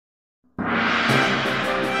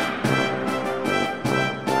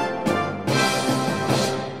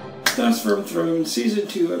from Thrones, Season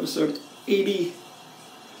 2, Episode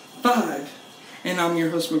 85. And I'm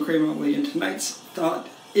your host, McCray Motley, and tonight's thought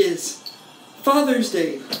is Father's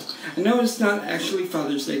Day. I know it's not actually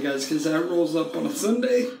Father's Day, guys, because that rolls up on a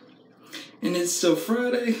Sunday, and it's still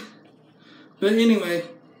Friday. But anyway,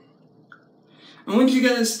 I want you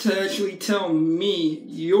guys to actually tell me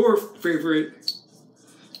your favorite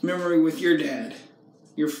memory with your dad,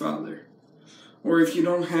 your father. Or if you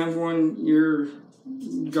don't have one, your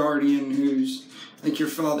guardian who's like your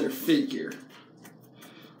father figure.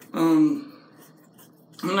 I'm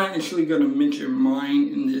not actually going to mention mine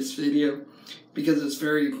in this video because it's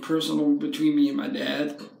very personal between me and my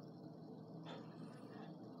dad.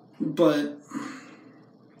 But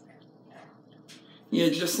yeah,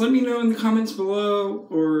 just let me know in the comments below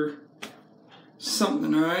or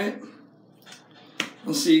something, alright?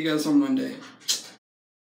 I'll see you guys on Monday.